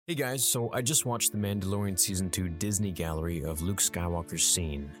Hey guys, so I just watched The Mandalorian Season 2 Disney Gallery of Luke Skywalker's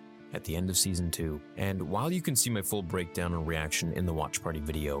scene at the end of Season 2, and while you can see my full breakdown and reaction in the watch party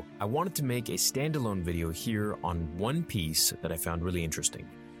video, I wanted to make a standalone video here on one piece that I found really interesting.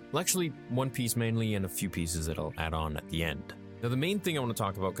 Well, actually, one piece mainly and a few pieces that I'll add on at the end. Now, the main thing I want to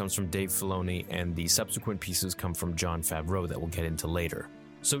talk about comes from Dave Filoni, and the subsequent pieces come from Jon Favreau that we'll get into later.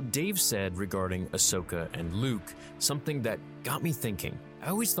 So Dave said regarding Ahsoka and Luke, something that got me thinking. I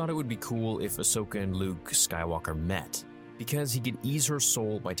always thought it would be cool if Ahsoka and Luke Skywalker met, because he could ease her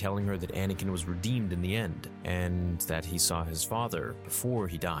soul by telling her that Anakin was redeemed in the end, and that he saw his father before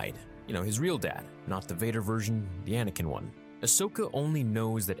he died. You know, his real dad, not the Vader version, the Anakin one. Ahsoka only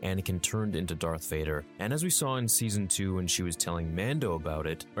knows that Anakin turned into Darth Vader, and as we saw in Season 2 when she was telling Mando about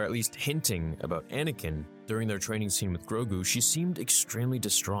it, or at least hinting about Anakin, during their training scene with Grogu, she seemed extremely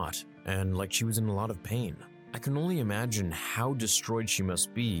distraught, and like she was in a lot of pain. I can only imagine how destroyed she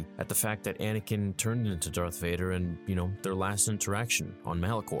must be at the fact that Anakin turned into Darth Vader and, their last interaction on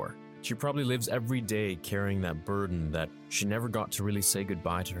Malachor. She probably lives every day carrying that burden that she never got to really say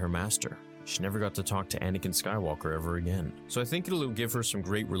goodbye to her master. She never got to talk to Anakin Skywalker ever again. So I think it'll give her some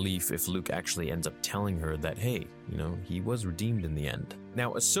great relief if Luke actually ends up telling her that, hey, he was redeemed in the end.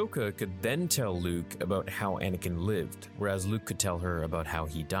 Now, Ahsoka could then tell Luke about how Anakin lived, whereas Luke could tell her about how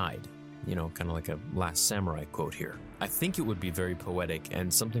he died. Kind of like a Last Samurai quote here. I think it would be very poetic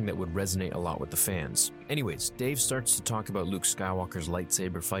and something that would resonate a lot with the fans. Anyways, Dave starts to talk about Luke Skywalker's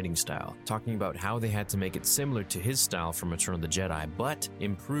lightsaber fighting style, talking about how they had to make it similar to his style from Return of the Jedi, but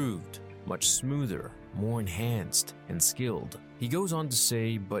improved, much smoother, more enhanced, and skilled. He goes on to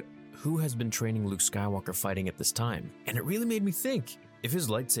say, but who has been training Luke Skywalker fighting at this time? And it really made me think. If his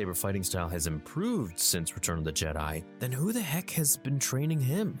lightsaber fighting style has improved since Return of the Jedi, then who the heck has been training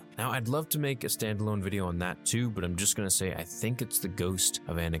him? Now, I'd love to make a standalone video on that too, but I'm just going to say I think it's the ghost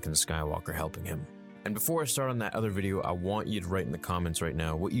of Anakin Skywalker helping him. And before I start on that other video, I want you to write in the comments right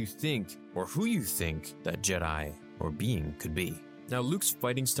now what you think, or who you think that Jedi or being could be. Now, Luke's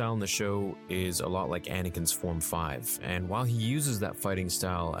fighting style in the show is a lot like Anakin's Form 5, and while he uses that fighting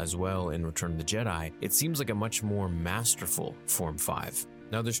style as well in Return of the Jedi, it seems like a much more masterful Form 5.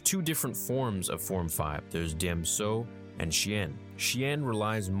 Now, there's two different forms of Form 5. There's Diemso and Xian. Xian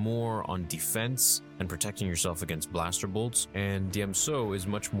relies more on defense and protecting yourself against blaster bolts, and Diemso is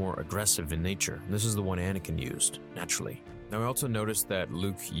much more aggressive in nature. This is the one Anakin used, naturally. Now, I also noticed that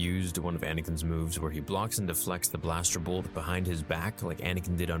Luke used one of Anakin's moves where he blocks and deflects the blaster bolt behind his back like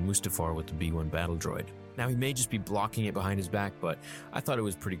Anakin did on Mustafar with the B-1 battle droid. Now, he may just be blocking it behind his back, but I thought it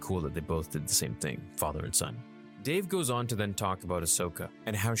was pretty cool that they both did the same thing, father and son. Dave goes on to then talk about Ahsoka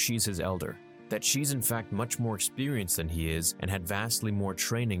and how she's his elder, that she's in fact much more experienced than he is and had vastly more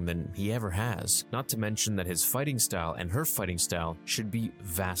training than he ever has, not to mention that his fighting style and her fighting style should be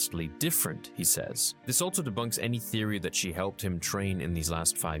vastly different, he says. This also debunks any theory that she helped him train in these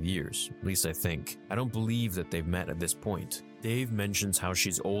last 5 years, at least I think. I don't believe that they've met at this point. Dave mentions how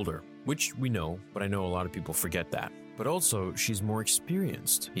she's older, which we know, but I know a lot of people forget that. But also, she's more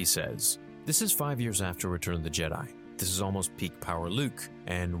experienced, he says. This is 5 years after Return of the Jedi. This is almost peak power Luke,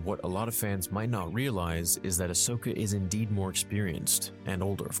 and what a lot of fans might not realize is that Ahsoka is indeed more experienced, and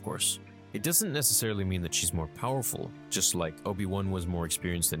older of course. It doesn't necessarily mean that she's more powerful, just like Obi-Wan was more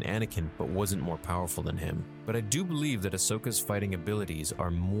experienced than Anakin but wasn't more powerful than him. But I do believe that Ahsoka's fighting abilities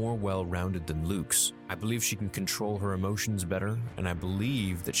are more well-rounded than Luke's. I believe she can control her emotions better, and I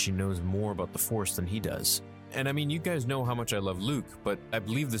believe that she knows more about the Force than he does. And I mean, you guys know how much I love Luke, but I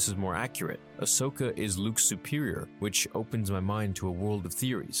believe this is more accurate. Ahsoka is Luke's superior, which opens my mind to a world of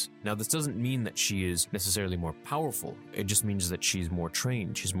theories. Now, this doesn't mean that she is necessarily more powerful. It just means that she's more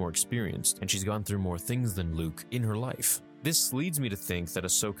trained, she's more experienced, and she's gone through more things than Luke in her life. This leads me to think that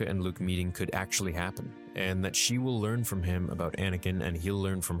Ahsoka and Luke meeting could actually happen, and that she will learn from him about Anakin and he'll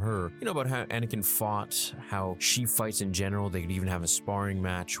learn from her, about how Anakin fought, how she fights in general. They could even have a sparring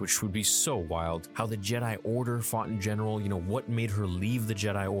match, which would be so wild. How the Jedi Order fought in general, what made her leave the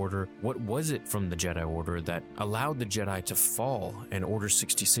Jedi Order? What was it from the Jedi Order that allowed the Jedi to fall and Order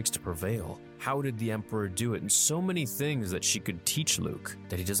 66 to prevail? How did the Emperor do it? And so many things that she could teach Luke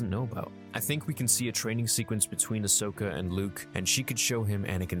that he doesn't know about. I think we can see a training sequence between Ahsoka and Luke, and she could show him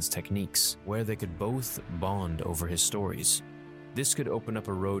Anakin's techniques, where they could both bond over his stories. This could open up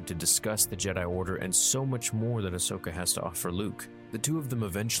a road to discuss the Jedi Order and so much more that Ahsoka has to offer Luke. The two of them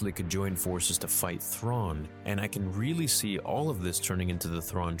eventually could join forces to fight Thrawn, and I can really see all of this turning into the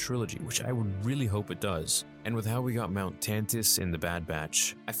Thrawn trilogy, which I would really hope it does. And with how we got Mount Tantiss in the Bad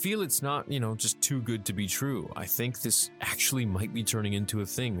Batch, I feel it's not, just too good to be true. I think this actually might be turning into a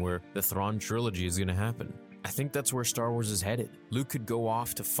thing where the Thrawn trilogy is going to happen. I think that's where Star Wars is headed. Luke could go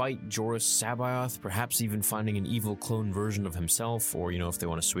off to fight Joruus C'baoth, perhaps even finding an evil clone version of himself, or, if they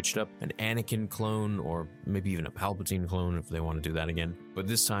want to switch it up, an Anakin clone, or maybe even a Palpatine clone if they want to do that again. But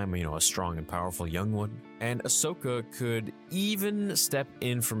this time, a strong and powerful young one. And Ahsoka could even step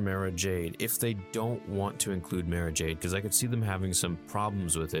in for Mara Jade if they don't want to include Mara Jade, because I could see them having some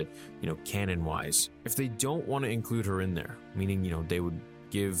problems with it, canon-wise. If they don't want to include her in there, meaning, they would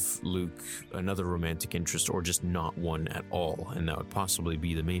give Luke another romantic interest or just not one at all, and that would possibly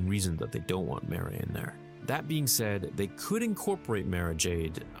be the main reason that they don't want Mara in there. That being said, they could incorporate Mara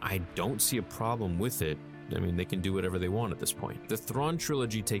Jade. I don't see a problem with it. They can do whatever they want at this point. The Thrawn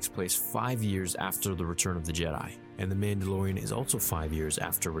trilogy takes place 5 years after The Return of the Jedi, and The Mandalorian is also 5 years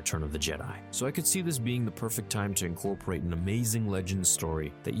after Return of the Jedi. So I could see this being the perfect time to incorporate an amazing Legends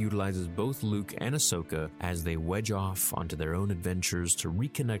story that utilizes both Luke and Ahsoka as they wedge off onto their own adventures to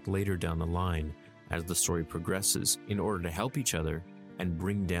reconnect later down the line as the story progresses in order to help each other and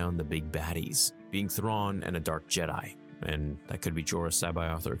bring down the big baddies, being Thrawn and a Dark Jedi. And that could be Joruus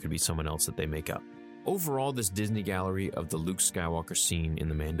C'baoth, or it could be someone else that they make up. Overall, this Disney gallery of the Luke Skywalker scene in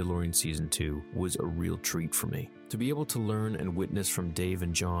The Mandalorian Season 2 was a real treat for me. To be able to learn and witness from Dave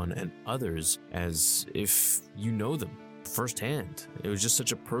and John and others as if you know them firsthand. It was just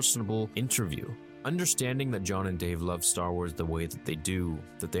such a personable interview. Understanding that John and Dave love Star Wars the way that they do,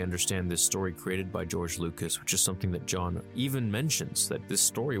 that they understand this story created by George Lucas, which is something that John even mentions, that this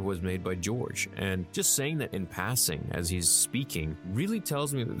story was made by George. And just saying that in passing as he's speaking really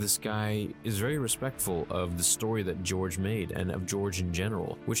tells me that this guy is very respectful of the story that George made and of George in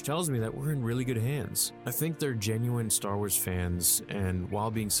general, which tells me that we're in really good hands. I think they're genuine Star Wars fans, and while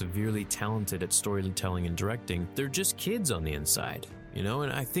being severely talented at storytelling and directing, they're just kids on the inside. And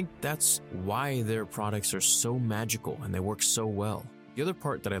I think that's why their products are so magical and they work so well. The other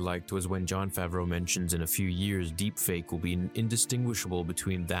part that I liked was when Jon Favreau mentions in a few years deepfake will be indistinguishable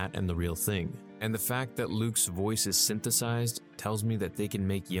between that and the real thing. And the fact that Luke's voice is synthesized tells me that they can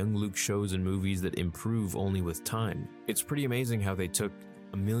make young Luke shows and movies that improve only with time. It's pretty amazing how they took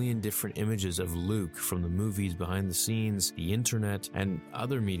a million different images of Luke from the movies, behind the scenes, the internet, and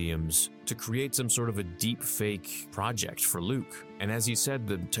other mediums to create some sort of a deep fake project for Luke. And as he said,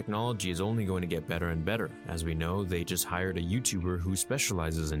 the technology is only going to get better and better. As we know, they just hired a YouTuber who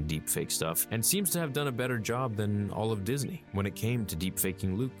specializes in deep fake stuff and seems to have done a better job than all of Disney when it came to deep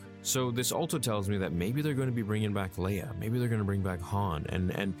faking Luke. So this also tells me that maybe they're going to be bringing back Leia, maybe they're going to bring back Han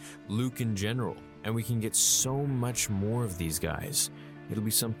and Luke in general, and we can get so much more of these guys. It'll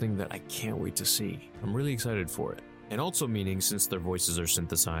be something that I can't wait to see. I'm really excited for it. And also meaning, since their voices are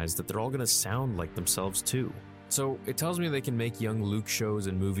synthesized, that they're all going to sound like themselves too. So it tells me they can make young Luke shows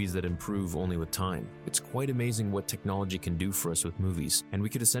and movies that improve only with time. It's quite amazing what technology can do for us with movies, and we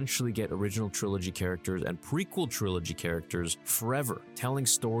could essentially get original trilogy characters and prequel trilogy characters forever, telling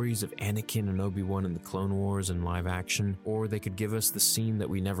stories of Anakin and Obi-Wan in the Clone Wars in live action, or they could give us the scene that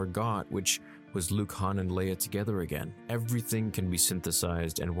we never got, which was Luke, Han, and Leia together again. Everything can be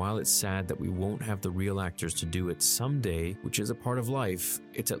synthesized, and while it's sad that we won't have the real actors to do it someday, which is a part of life,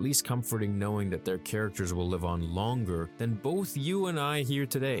 it's at least comforting knowing that their characters will live on longer than both you and I here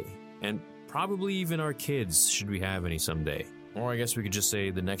today, and probably even our kids, should we have any someday. Or I guess we could just say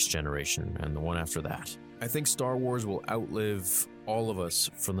the next generation and the one after that. I think Star Wars will outlive all of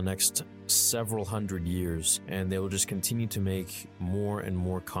us for the next several hundred years, and they will just continue to make more and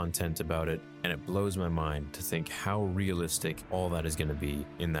more content about it, and it blows my mind to think how realistic all that is going to be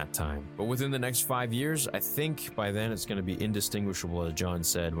in that time. But within the next 5 years, I think by then it's going to be indistinguishable, as John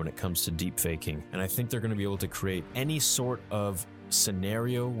said, when it comes to deep faking, and I think they're going to be able to create any sort of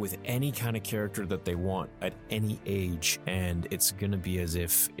scenario with any kind of character that they want at any age, and it's going to be as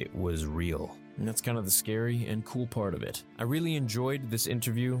if it was real. And that's kind of the scary and cool part of it. I really enjoyed this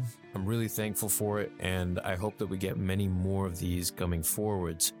interview. I'm really thankful for it, and I hope that we get many more of these coming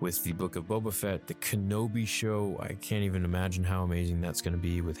forwards with the Book of Boba Fett, the Kenobi show. I can't even imagine how amazing that's going to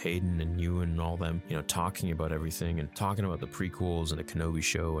be with Hayden and Ewan and all them, talking about everything and talking about the prequels and the Kenobi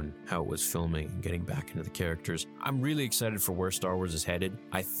show and how it was filming and getting back into the characters. I'm really excited for where Star Wars is headed.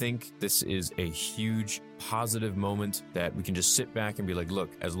 I think this is a huge positive moment that we can just sit back and be like,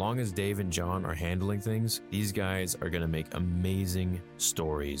 look, as long as Dave and John are handling things, these guys are going to make amazing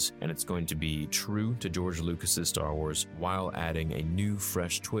stories, and it's going to be true to George Lucas's Star Wars while adding a new,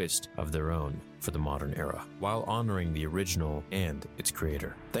 fresh twist of their own for the modern era, while honoring the original and its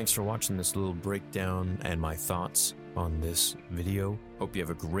creator. Thanks for watching this little breakdown and my thoughts on this video. Hope you have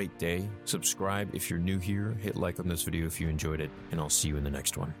a great day. Subscribe if you're new here, hit like on this video if you enjoyed it, and I'll see you in the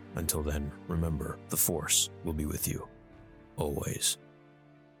next one. Until then, remember, the Force will be with you always.